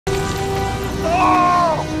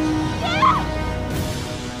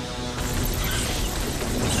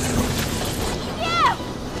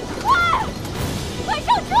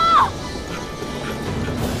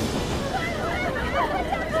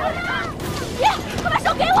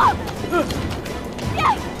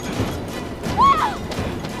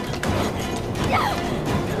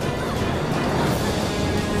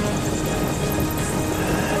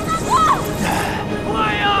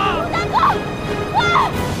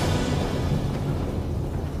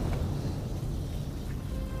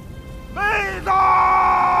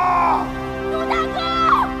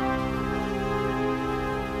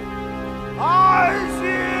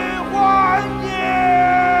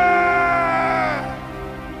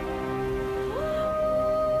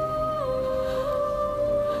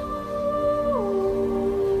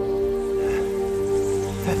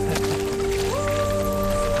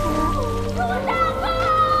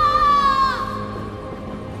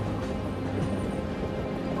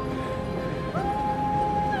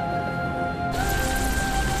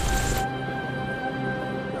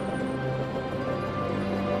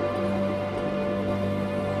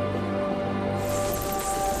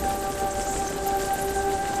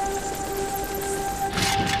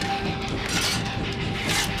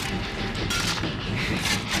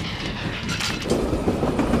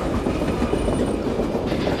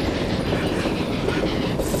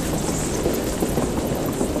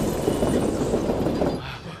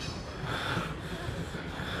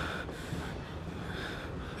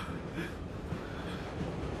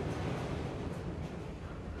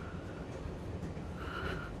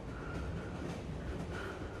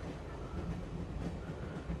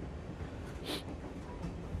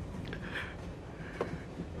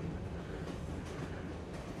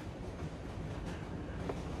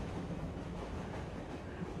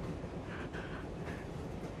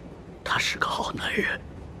他是个好男人。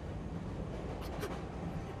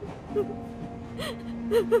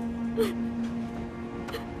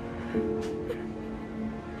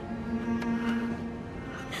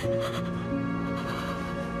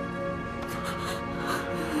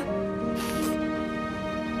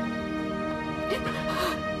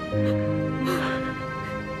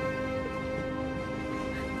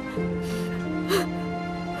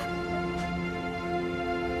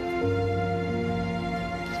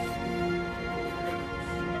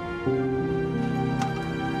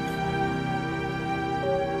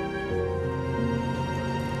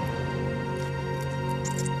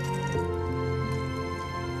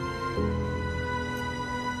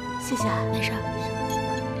谢谢啊，没事。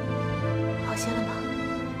好些了吗？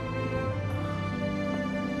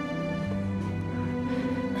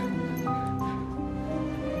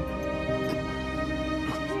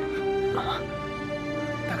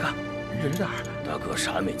大哥，忍点儿。大哥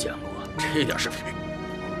啥没见过，这点事。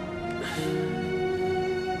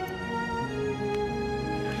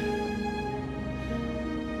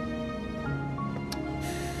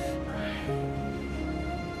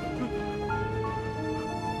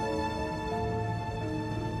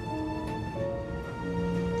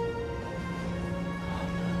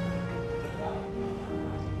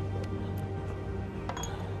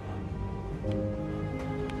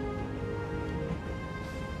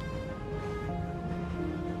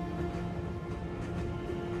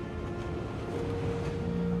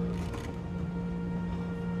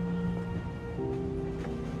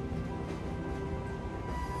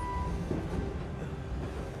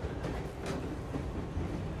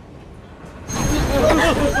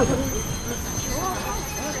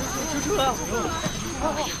停车啊！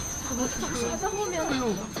哎呀，咋在后面呢？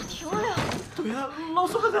咋停了呀？对呀，老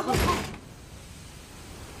苏还在后头。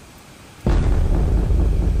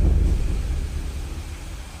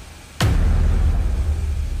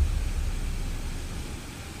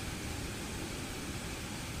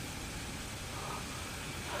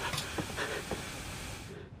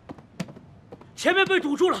前面被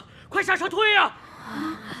堵住了，快下车推呀！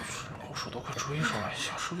老鼠都快追上来，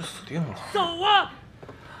下车就死定了。走啊！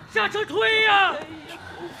下车推呀！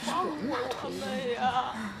放过我们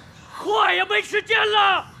呀！快呀，没时间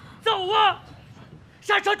了，走啊！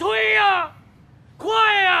下车推呀！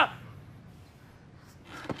快呀！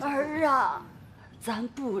儿啊，咱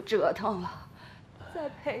不折腾了，再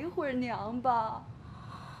陪会儿娘吧。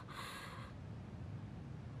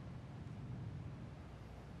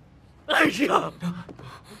哎呀！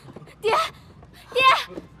爹，爹！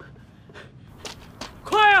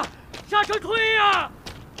快呀，下车推呀！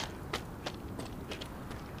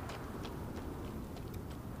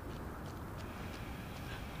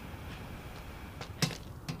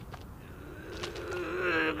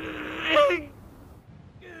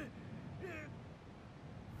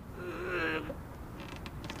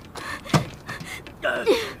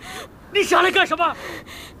你下来干什么？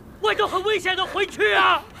外头很危险的，回去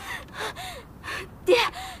啊！爹，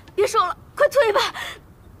别说了，快推吧！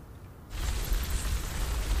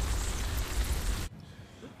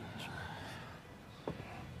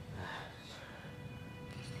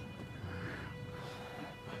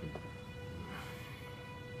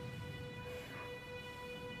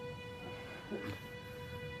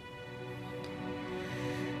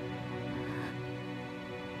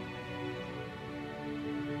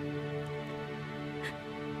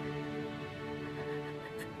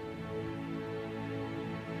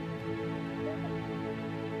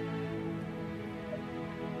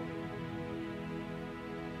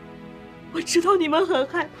我知道你们很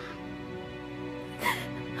害怕，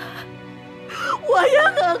我也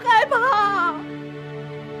很害怕。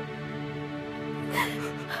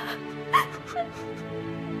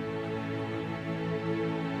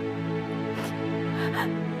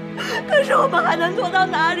可是我们还能躲到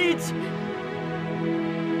哪里去？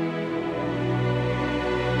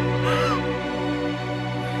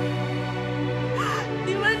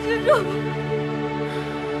你们之中，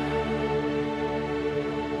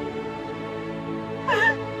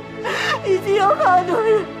已经有好多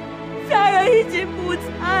人家人已经不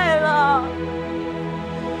在了，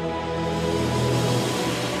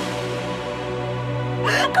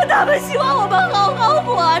可他们希望我们好好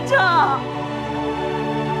活着。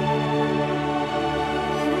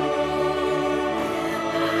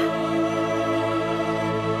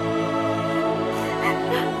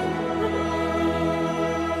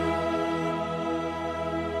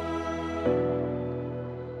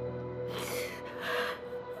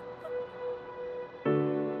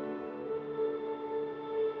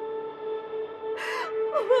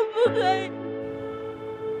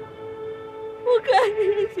不可以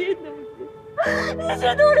一起努力，一起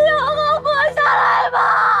努力好好活下来吧！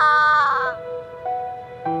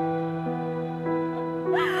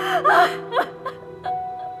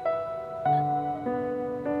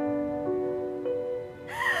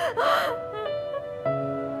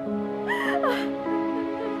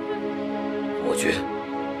我去。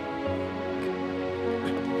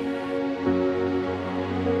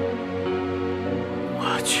我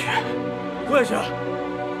去。我也去。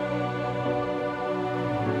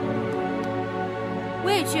我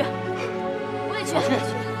也去，我也去，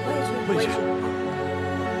我也去。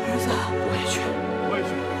儿子，我也去。我也去。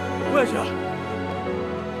我也去。